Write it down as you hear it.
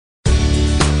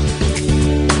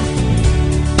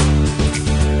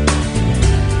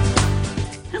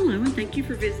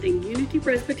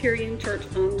Presbyterian Church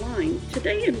Online.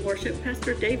 Today in worship,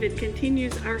 Pastor David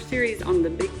continues our series on the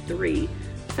Big Three: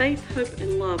 faith, hope,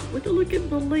 and love, with a look at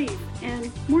belief and,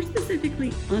 more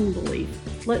specifically, unbelief.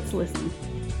 Let's listen.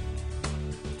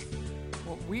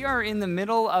 Well, we are in the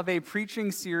middle of a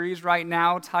preaching series right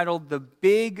now titled The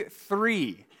Big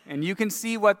Three. And you can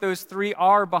see what those three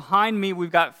are behind me.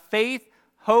 We've got faith,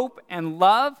 hope, and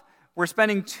love. We're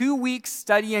spending 2 weeks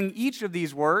studying each of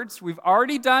these words. We've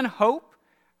already done hope.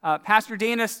 Pastor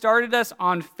Dana started us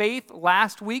on faith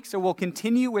last week, so we'll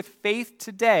continue with faith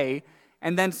today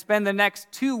and then spend the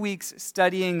next 2 weeks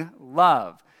studying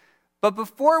love. But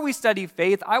before we study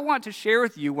faith, I want to share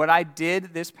with you what I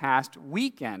did this past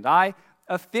weekend. I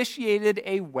officiated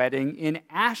a wedding in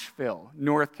Asheville,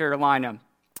 North Carolina.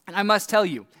 And I must tell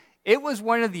you, it was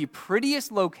one of the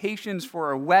prettiest locations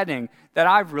for a wedding that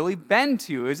I've really been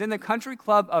to. It was in the Country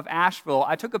Club of Asheville.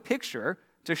 I took a picture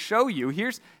to show you.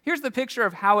 Here's the picture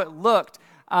of how it looked.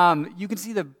 You can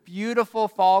see the beautiful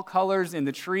fall colors in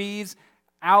the trees,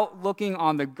 out looking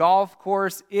on the golf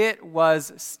course. It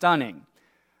was stunning.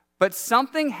 But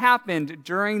something happened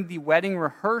during the wedding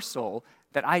rehearsal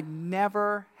that I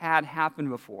never had happen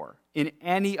before in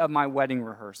any of my wedding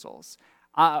rehearsals.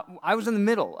 I was in the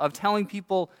middle of telling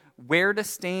people where to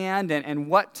stand and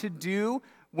what to do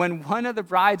when one of the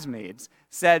bridesmaids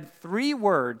said 3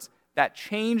 words that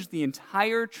changed the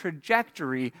entire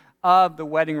trajectory of the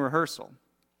wedding rehearsal.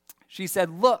 She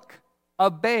said, "Look,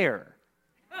 a bear."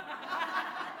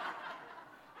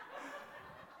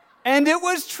 And it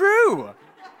was true.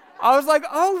 I was like,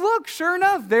 oh, look, sure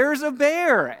enough, there's a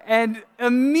bear. And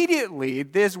immediately,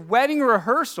 this wedding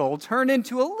rehearsal turned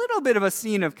into a little bit of a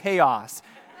scene of chaos.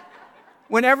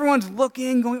 When everyone's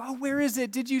looking, going, oh, where is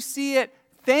it? Did you see it?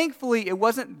 Thankfully, it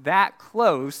wasn't that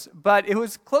close, but it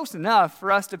was close enough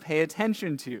for us to pay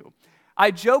attention to.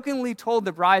 I jokingly told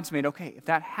the bridesmaid, okay, if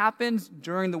that happens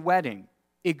during the wedding,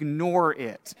 ignore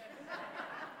it.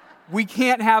 We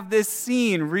can't have this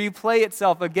scene replay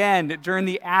itself again during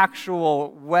the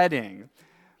actual wedding.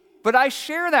 But I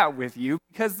share that with you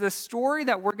because the story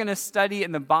that we're going to study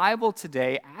in the Bible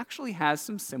today actually has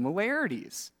some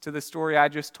similarities to the story I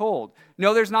just told.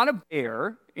 No, there's not a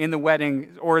bear in the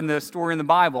wedding or in the story in the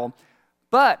Bible,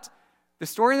 but the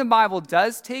story in the Bible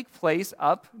does take place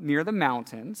up near the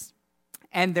mountains,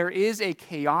 and there is a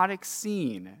chaotic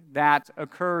scene that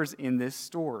occurs in this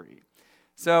story.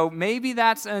 So maybe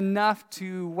that's enough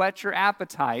to whet your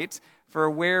appetite for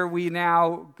where we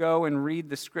now go and read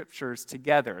the scriptures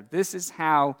together. This is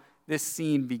how this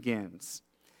scene begins.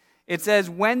 It says,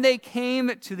 when they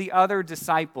came to the other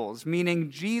disciples, meaning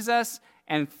Jesus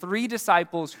and 3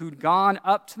 disciples who'd gone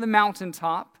up to the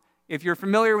mountaintop. If you're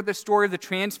familiar with the story of the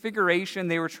transfiguration,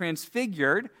 they were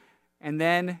transfigured and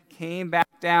then came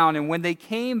back down. And when they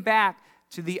came back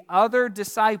to the other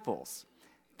disciples,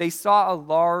 they saw a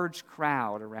large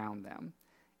crowd around them,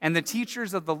 and the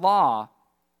teachers of the law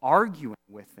arguing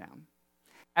with them.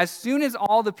 As soon as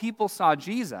all the people saw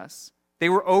Jesus, they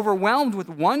were overwhelmed with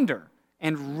wonder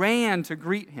and ran to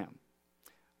greet him.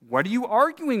 "What are you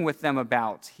arguing with them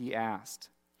about?" he asked.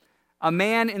 A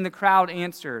man in the crowd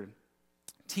answered,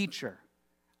 "Teacher,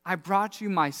 I brought you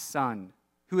my son,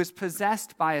 who is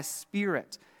possessed by a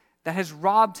spirit that has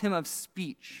robbed him of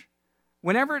speech.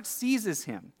 Whenever it seizes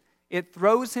him, it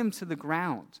throws him to the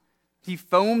ground. He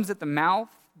foams at the mouth,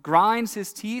 grinds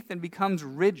his teeth, and becomes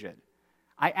rigid.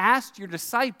 I asked your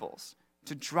disciples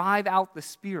to drive out the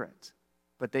spirit,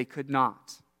 but they could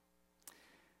not."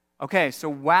 Okay, so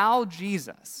while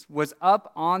Jesus was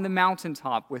up on the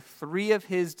mountaintop with 3 of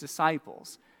his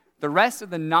disciples, the rest of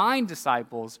the 9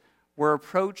 disciples were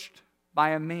approached by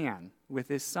a man with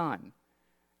his son.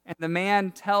 And the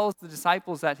man tells the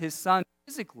disciples that his son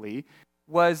physically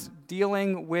was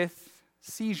dealing with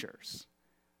seizures,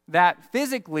 that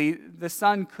physically the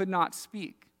son could not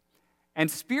speak. And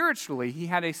spiritually, he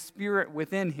had a spirit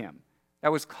within him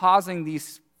that was causing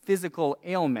these physical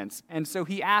ailments. And so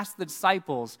he asked the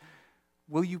disciples,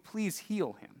 "Will you please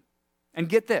heal him?" And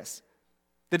get this,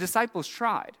 the disciples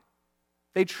tried.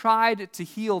 They tried to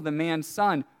heal the man's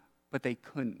son, but they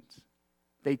couldn't.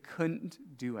 They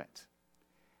couldn't do it.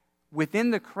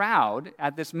 Within the crowd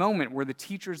at this moment were the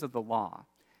teachers of the law.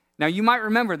 Now, you might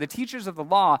remember the teachers of the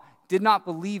law did not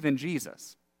believe in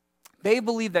Jesus. They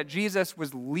believed that Jesus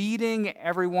was leading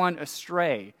everyone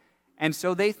astray. And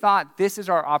so they thought, this is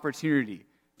our opportunity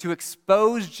to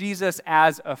expose Jesus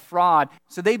as a fraud.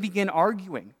 So they begin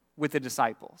arguing with the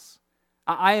disciples.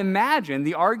 I imagine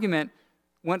the argument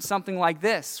went something like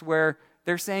this, where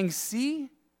they're saying, see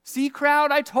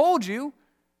crowd, I told you.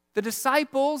 The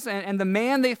disciples and the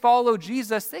man they follow,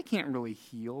 Jesus, they can't really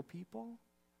heal people.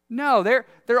 No,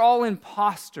 they're all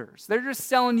imposters. They're just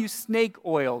selling you snake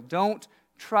oil. Don't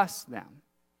trust them.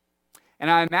 And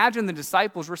I imagine the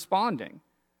disciples responding,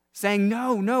 saying,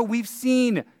 no, we've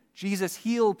seen Jesus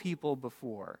heal people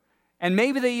before. And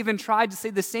maybe they even tried to say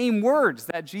the same words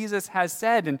that Jesus has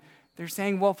said, and they're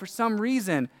saying, well, for some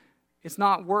reason, it's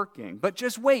not working. But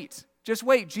just wait.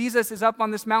 Jesus is up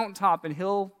on this mountaintop, and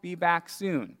he'll be back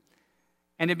soon.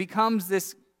 And it becomes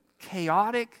this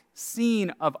chaotic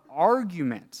scene of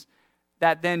argument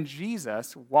that then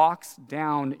Jesus walks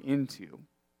down into.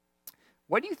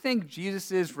 What do you think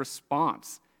Jesus'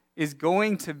 response is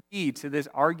going to be to this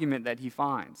argument that he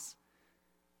finds?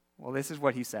 Well, this is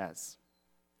what he says.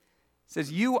 He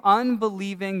says, "You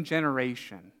unbelieving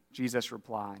generation," Jesus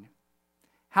replied,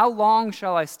 "how long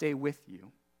shall I stay with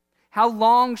you? How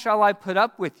long shall I put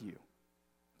up with you?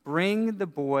 Bring the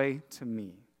boy to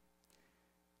me."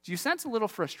 Do you sense a little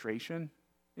frustration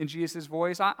in Jesus'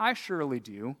 voice? I surely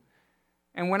do.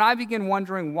 And when I begin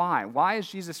wondering why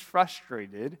is Jesus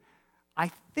frustrated? I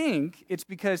think it's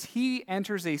because he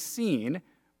enters a scene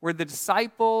where the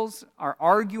disciples are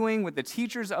arguing with the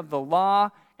teachers of the law,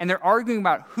 and they're arguing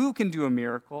about who can do a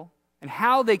miracle and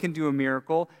how they can do a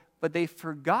miracle, but they've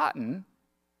forgotten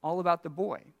all about the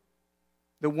boy,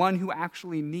 the one who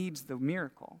actually needs the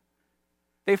miracle.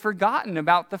 They've forgotten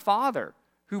about the father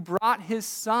who brought his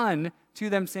son to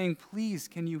them saying, "Please,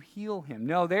 can you heal him?"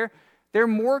 No, they're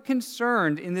more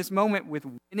concerned in this moment with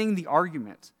winning the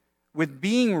argument, with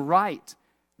being right,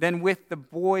 than with the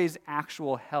boy's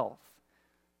actual health.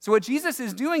 So what Jesus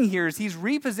is doing here is he's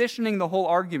repositioning the whole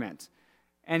argument,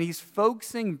 and he's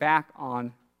focusing back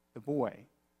on the boy,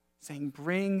 saying,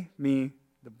 "Bring me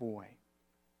the boy."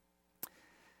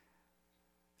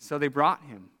 So they brought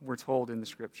him, we're told in the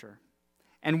scripture.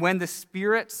 And when the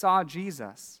spirit saw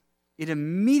Jesus, it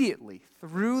immediately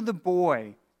threw the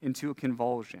boy into a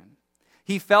convulsion.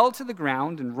 He fell to the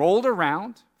ground and rolled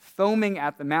around, foaming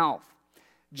at the mouth.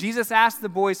 Jesus asked the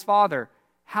boy's father,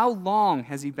 "How long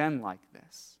has he been like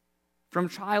this?" "From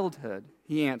childhood,"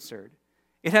 he answered.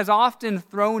 "It has often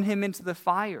thrown him into the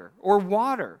fire or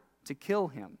water to kill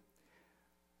him.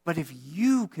 But if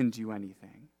you can do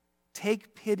anything,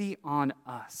 take pity on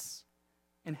us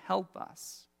and help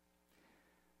us."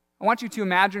 I want you to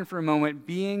imagine for a moment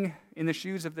being in the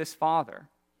shoes of this father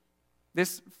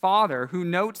who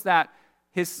notes that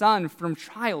his son from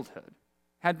childhood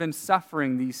had been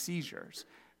suffering these seizures.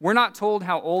 We're not told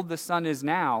how old the son is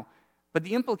now, but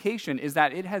the implication is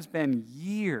that it has been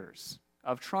years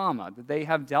of trauma that they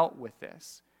have dealt with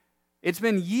this. It's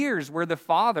been years where the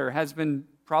father has been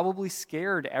probably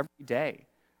scared every day,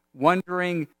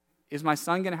 wondering, is my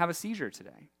son going to have a seizure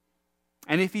today?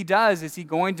 And if he does, is he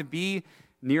going to be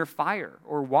near fire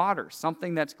or water,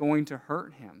 something that's going to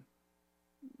hurt him?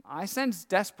 I sense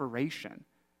desperation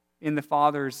in the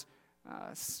father's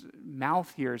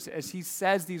mouth here as he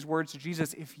says these words to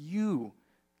Jesus, "If you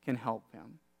can help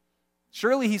him."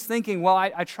 Surely he's thinking, well,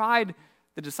 I tried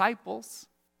the disciples,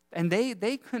 and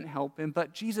they couldn't help him,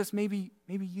 but Jesus, maybe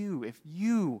you, if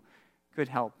you could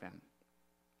help him.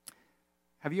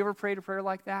 Have you ever prayed a prayer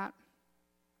like that?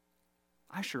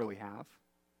 I surely have.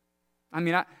 I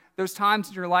mean, there's times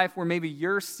in your life where maybe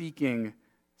you're seeking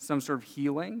some sort of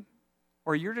healing,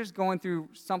 or you're just going through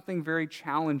something very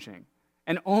challenging.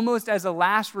 And almost as a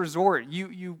last resort,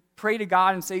 you pray to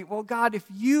God and say, well, God, if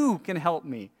you can help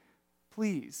me,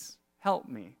 please help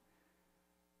me.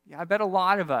 Yeah, I bet a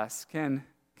lot of us can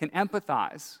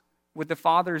empathize with the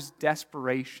Father's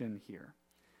desperation here.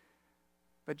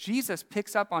 But Jesus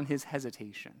picks up on his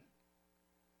hesitation.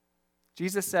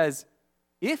 Jesus says,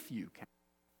 "If you can,"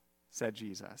 said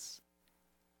Jesus.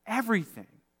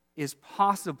 Everything is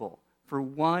possible for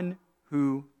one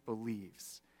who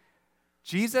believes.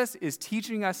 Jesus is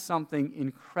teaching us something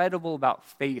incredible about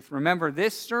faith. Remember,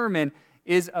 this sermon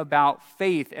is about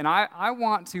faith, and I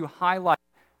want to highlight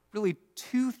really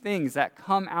two things that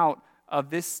come out of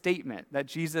this statement that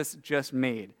Jesus just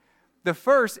made. The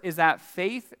first is that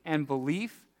faith and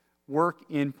belief work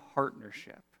in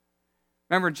partnership.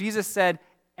 Remember, Jesus said,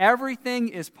 everything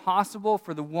is possible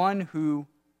for the one who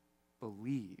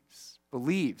believes.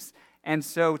 And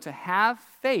so to have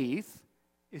faith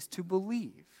is to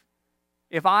believe.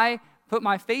 If I put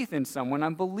my faith in someone,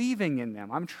 I'm believing in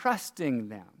them, I'm trusting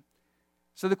them.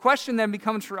 So the question then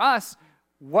becomes for us,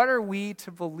 what are we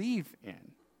to believe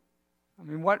in? I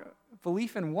mean, what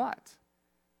belief in what?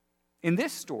 In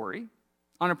this story,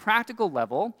 on a practical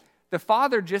level, the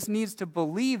father just needs to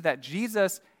believe that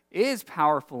Jesus is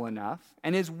powerful enough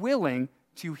and is willing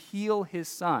to heal his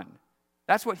son.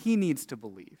 That's what he needs to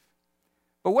believe.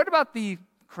 But what about the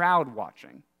crowd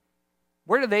watching?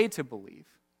 What are they to believe?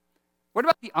 What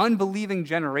about the unbelieving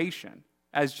generation,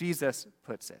 as Jesus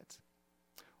puts it?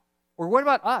 Or what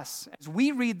about us? As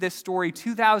we read this story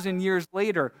 2,000 years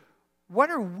later, what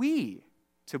are we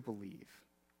to believe?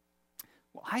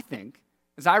 Well, I think,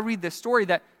 as I read this story,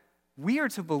 that we are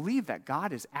to believe that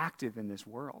God is active in this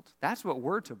world. That's what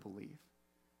we're to believe.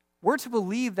 We're to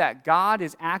believe that God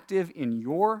is active in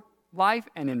your life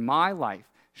and in my life,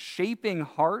 shaping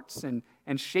hearts and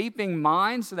shaping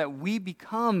minds so that we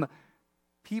become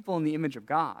people in the image of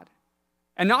God.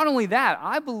 And not only that,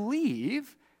 I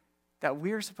believe that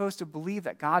we're supposed to believe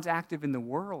that God's active in the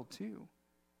world too.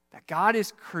 That God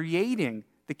is creating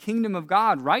the kingdom of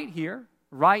God right here,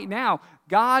 right now.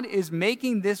 God is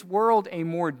making this world a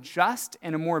more just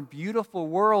and a more beautiful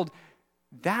world.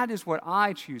 That is what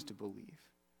I choose to believe.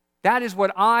 That is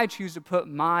what I choose to put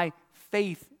my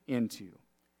faith into.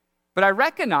 But I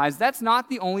recognize that's not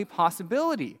the only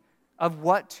possibility of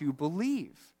what to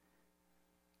believe.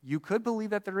 You could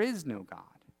believe that there is no God.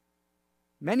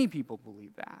 Many people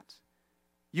believe that.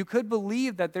 You could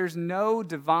believe that there's no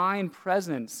divine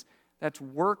presence that's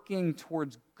working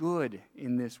towards good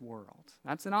in this world.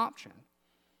 That's an option.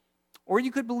 Or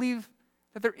you could believe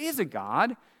that there is a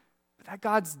God, but that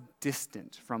God's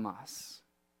distant from us.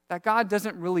 That God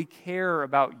doesn't really care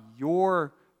about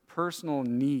your personal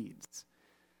needs.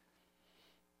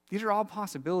 These are all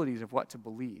possibilities of what to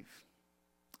believe.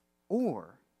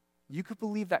 Or you could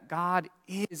believe that God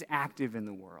is active in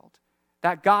the world,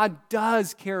 that God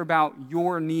does care about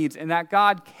your needs, and that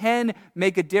God can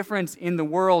make a difference in the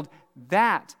world.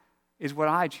 That is what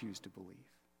I choose to believe.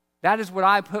 That is what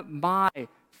I put my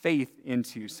faith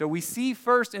into. So we see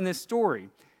first in this story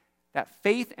that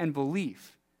faith and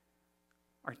belief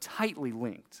are tightly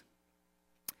linked.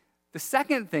 The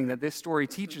second thing that this story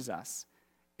teaches us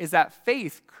is that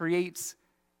faith creates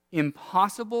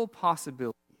impossible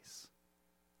possibilities.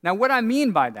 Now, what I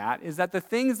mean by that is that the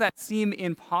things that seem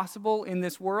impossible in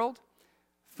this world,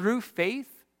 through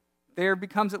faith, there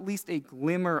becomes at least a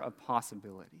glimmer of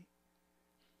possibility.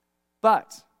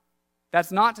 But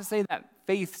that's not to say that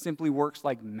faith simply works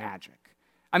like magic.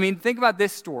 I mean, think about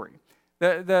this story.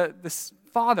 The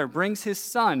father brings his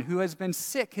son who has been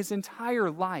sick his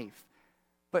entire life,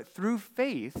 but through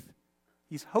faith,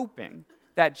 he's hoping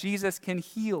that Jesus can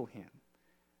heal him.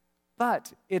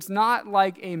 But it's not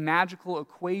like a magical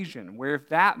equation where if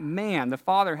that man, the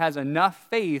father, has enough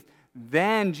faith,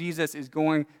 then Jesus is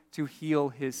going to heal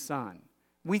his son.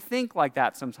 We think like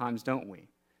that sometimes, don't we?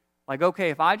 Like,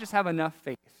 okay, if I just have enough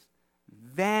faith,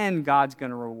 then God's going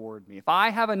to reward me. If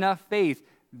I have enough faith,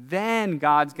 then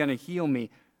God's going to heal me.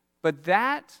 But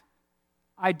that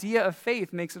idea of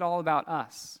faith makes it all about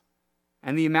us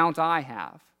and the amount I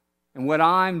have and what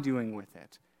I'm doing with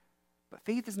it. But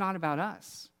faith is not about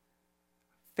us.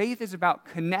 Faith is about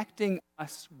connecting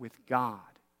us with God.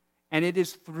 And it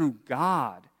is through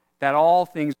God that all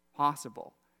things are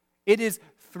possible. It is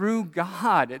through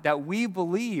God that we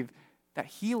believe that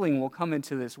healing will come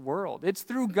into this world. It's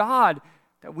through God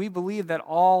that we believe that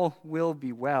all will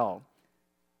be well.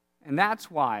 And that's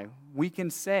why we can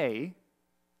say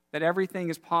that everything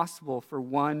is possible for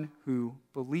one who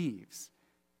believes,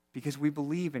 because we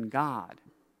believe in God.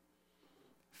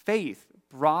 Faith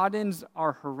broadens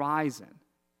our horizon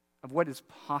of what is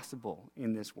possible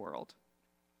in this world.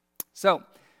 So,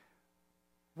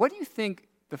 what do you think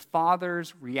the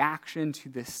father's reaction to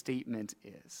this statement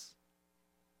is?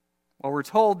 Well, we're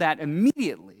told that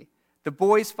immediately the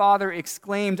boy's father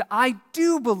exclaimed, "I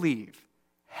do believe.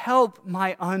 Help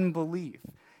my unbelief."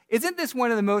 Isn't this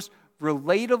one of the most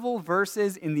relatable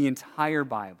verses in the entire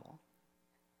Bible?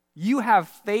 You have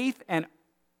faith and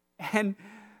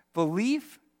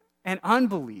belief and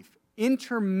unbelief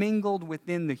intermingled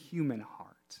within the human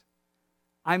heart.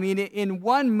 I mean, in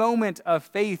one moment of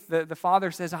faith, the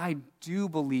father says, "I do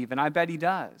believe," and I bet he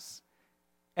does.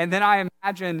 And then I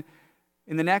imagine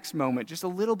in the next moment just a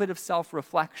little bit of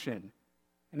self-reflection,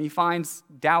 and he finds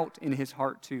doubt in his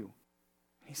heart too.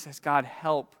 He says, "God,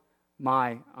 help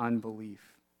my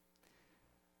unbelief."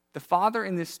 The father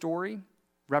in this story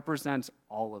represents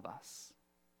all of us.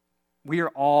 We are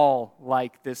all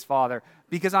like this father,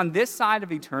 because on this side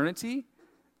of eternity,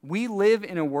 we live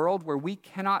in a world where we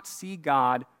cannot see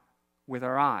God with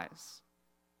our eyes.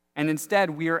 And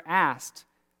instead, we are asked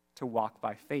to walk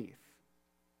by faith.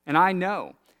 And I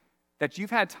know that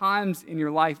you've had times in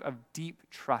your life of deep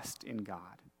trust in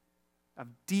God, of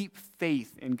deep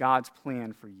faith in God's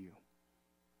plan for you.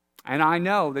 And I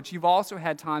know that you've also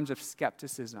had times of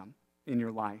skepticism in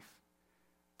your life.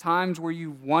 Times where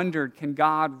you've wondered, can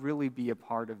God really be a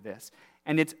part of this?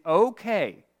 And it's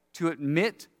okay to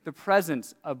admit the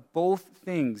presence of both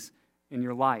things in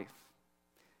your life.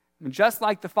 And just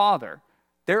like the Father,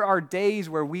 there are days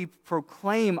where we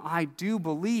proclaim, I do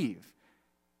believe,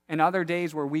 and other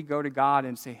days where we go to God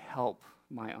and say, help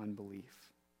my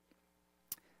unbelief.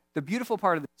 The beautiful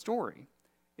part of the story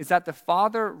is that the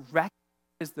Father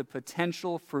recognizes the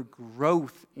potential for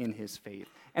growth in his faith,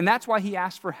 and that's why he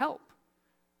asked for help.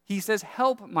 He says,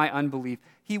 help my unbelief.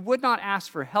 He would not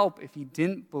ask for help if he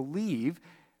didn't believe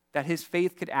that his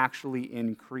faith could actually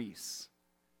increase.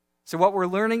 So what we're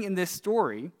learning in this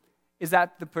story is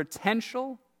that the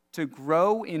potential to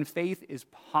grow in faith is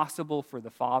possible for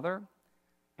the Father,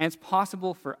 and it's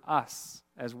possible for us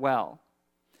as well.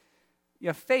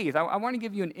 Yeah, faith, I want to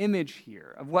give you an image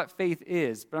here of what faith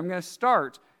is, but I'm going to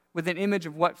start with an image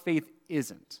of what faith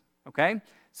isn't, okay?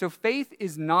 So faith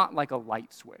is not like a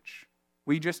light switch.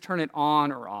 We just turn it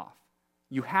on or off.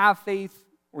 You have faith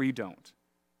or you don't.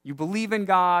 You believe in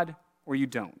God or you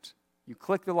don't. You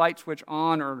click the light switch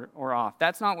on or off.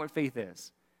 That's not what faith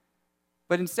is.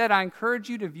 But instead, I encourage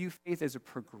you to view faith as a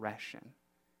progression,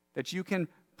 that you can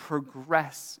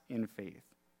progress in faith,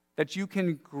 that you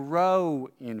can grow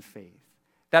in faith,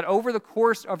 that over the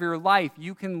course of your life,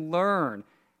 you can learn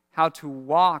how to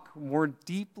walk more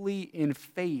deeply in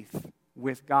faith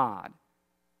with God.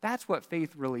 That's what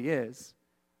faith really is,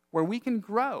 where we can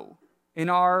grow in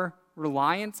our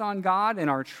reliance on God and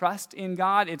our trust in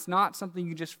God. It's not something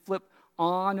you just flip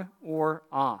on or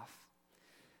off.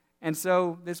 And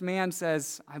so this man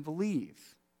says, I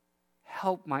believe.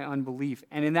 Help my unbelief.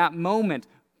 And in that moment,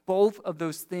 both of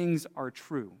those things are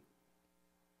true.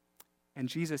 And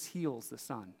Jesus heals the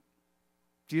son.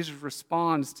 Jesus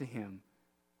responds to him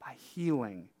by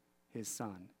healing his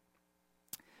son.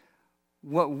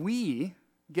 What we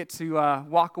get to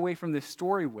walk away from this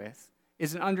story with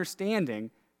is an understanding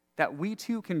that we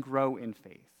too can grow in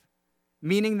faith.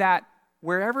 Meaning that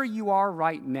wherever you are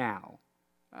right now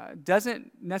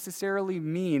doesn't necessarily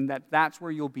mean that that's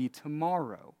where you'll be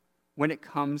tomorrow when it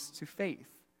comes to faith.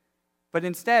 But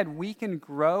instead, we can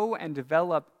grow and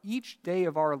develop each day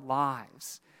of our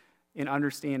lives in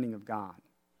understanding of God.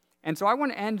 And so I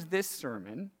want to end this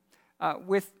sermon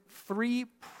with 3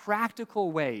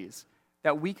 practical ways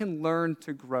that we can learn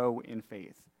to grow in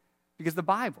faith. Because the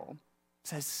Bible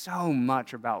says so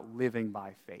much about living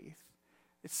by faith.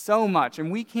 It's so much,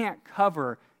 and we can't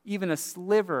cover even a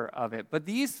sliver of it. But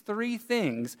these 3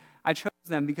 things, I chose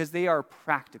them because they are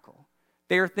practical.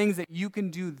 They are things that you can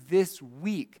do this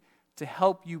week to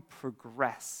help you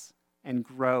progress and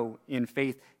grow in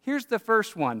faith. Here's the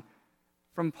first one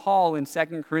from Paul in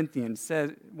 2 Corinthians,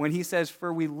 when he says,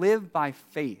 for we live by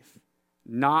faith,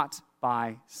 not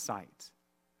by sight.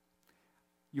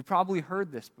 You've probably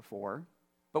heard this before,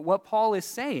 but what Paul is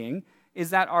saying is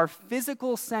that our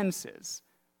physical senses,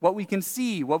 what we can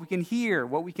see, what we can hear,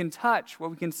 what we can touch,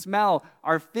 what we can smell,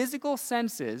 our physical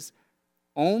senses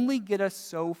only get us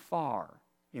so far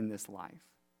in this life.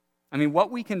 I mean,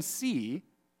 what we can see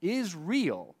is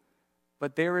real,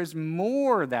 but there is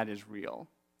more that is real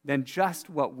than just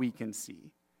what we can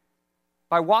see.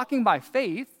 By walking by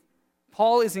faith,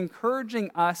 Paul is encouraging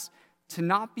us to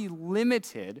not be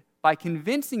limited by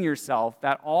convincing yourself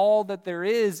that all that there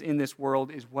is in this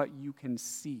world is what you can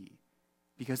see.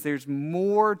 Because there's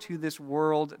more to this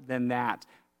world than that.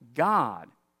 God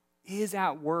is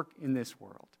at work in this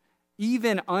world,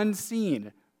 even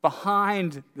unseen,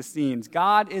 behind the scenes.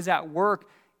 God is at work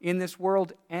in this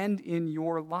world and in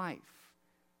your life.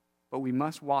 But we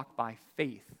must walk by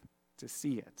faith to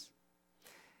see it.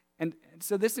 And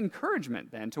so this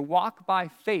encouragement then to walk by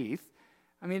faith,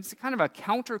 I mean, it's kind of a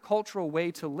countercultural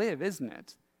way to live, isn't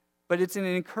it? But it's an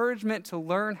encouragement to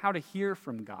learn how to hear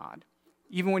from God,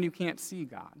 even when you can't see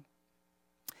God.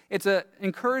 It's an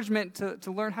encouragement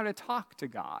to learn how to talk to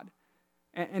God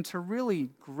and to really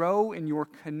grow in your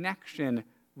connection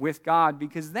with God,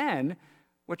 because then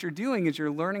what you're doing is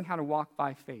you're learning how to walk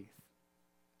by faith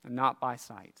and not by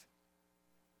sight.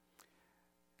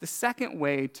 The second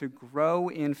way to grow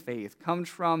in faith comes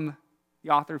from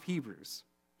the author of Hebrews.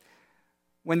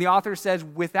 When the author says,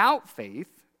 without faith,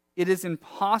 it is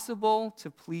impossible to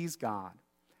please God,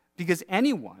 because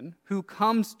anyone who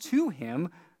comes to him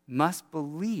must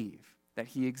believe that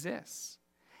he exists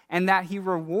and that he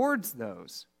rewards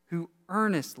those who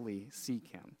earnestly seek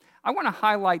him. I want to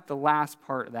highlight the last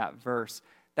part of that verse,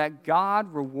 that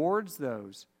God rewards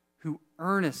those who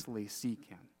earnestly seek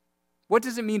him. What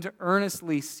does it mean to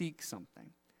earnestly seek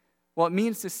something? Well, it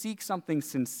means to seek something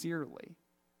sincerely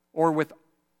or with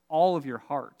all of your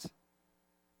heart.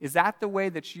 Is that the way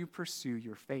that you pursue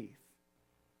your faith?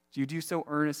 Do you do so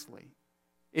earnestly?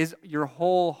 Is your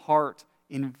whole heart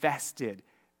invested?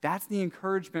 That's the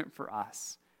encouragement for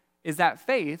us, is that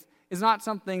faith is not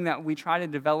something that we try to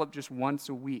develop just once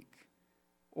a week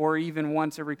or even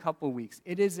once every couple of weeks.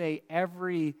 It is a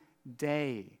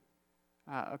everyday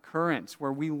occurrence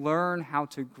where we learn how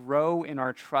to grow in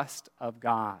our trust of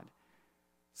God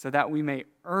so that we may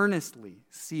earnestly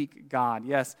seek God.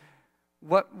 Yes,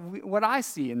 what I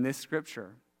see in this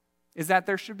scripture is that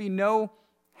there should be no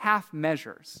half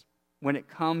measures when it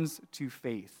comes to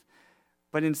faith,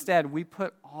 but instead we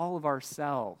put all of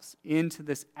ourselves into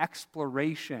this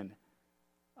exploration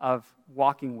of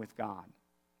walking with God.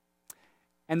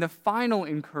 And the final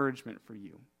encouragement for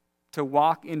you to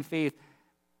walk in faith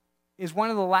is one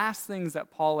of the last things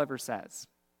that Paul ever says.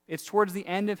 It's towards the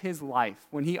end of his life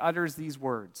when he utters these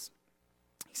words.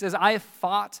 He says, I have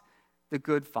fought the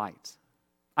good fight.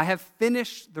 I have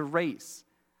finished the race.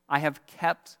 I have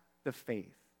kept the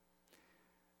faith.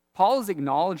 Paul is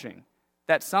acknowledging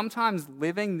that sometimes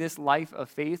living this life of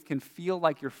faith can feel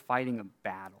like you're fighting a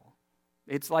battle.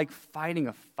 It's like fighting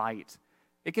a fight.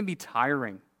 It can be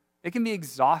tiring. It can be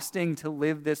exhausting to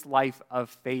live this life of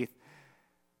faith,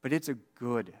 but it's a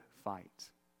good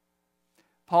fight.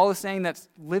 Paul is saying that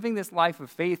living this life of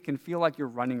faith can feel like you're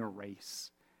running a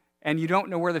race, and you don't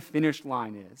know where the finish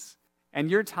line is,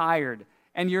 and you're tired,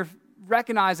 and you're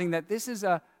recognizing that this is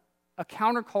a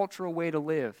countercultural way to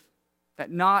live,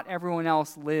 that not everyone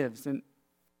else lives, and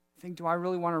think, do I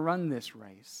really want to run this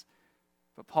race?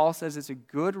 But Paul says it's a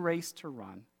good race to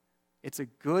run. It's a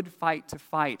good fight to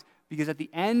fight, because at the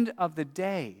end of the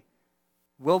day,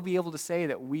 we'll be able to say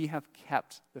that we have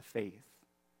kept the faith.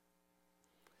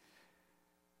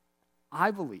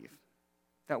 I believe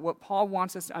that what Paul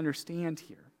wants us to understand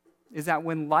here is that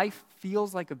when life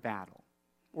feels like a battle,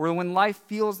 or when life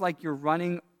feels like you're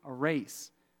running a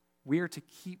race, we are to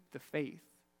keep the faith.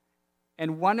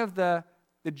 And one of the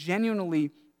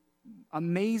genuinely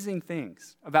amazing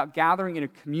things about gathering in a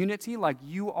community like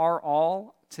you are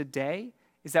all today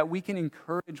is that we can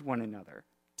encourage one another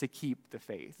to keep the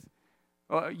faith.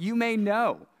 You may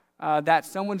know that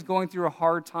someone's going through a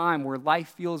hard time where life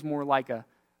feels more like a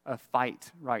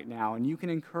fight right now, and you can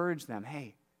encourage them,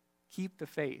 hey, keep the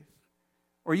faith.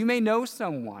 Or you may know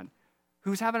someone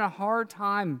who's having a hard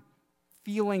time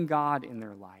feeling God in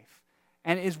their life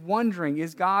and is wondering,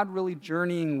 is God really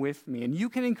journeying with me? And you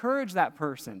can encourage that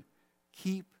person,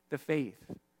 keep the faith.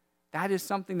 That is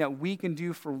something that we can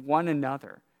do for one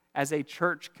another as a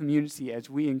church community, as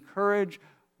we encourage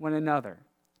one another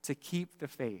to keep the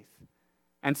faith.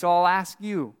 And so I'll ask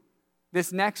you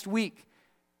this next week,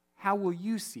 how will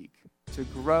you seek to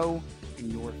grow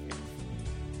in your faith?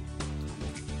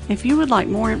 If you would like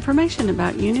more information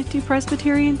about Unity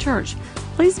Presbyterian Church,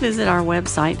 please visit our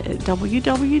website at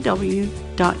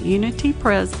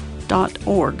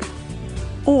www.unitypres.org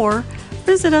or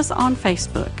visit us on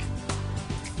Facebook.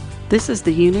 This is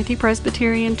the Unity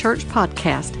Presbyterian Church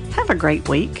podcast. Have a great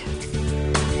week.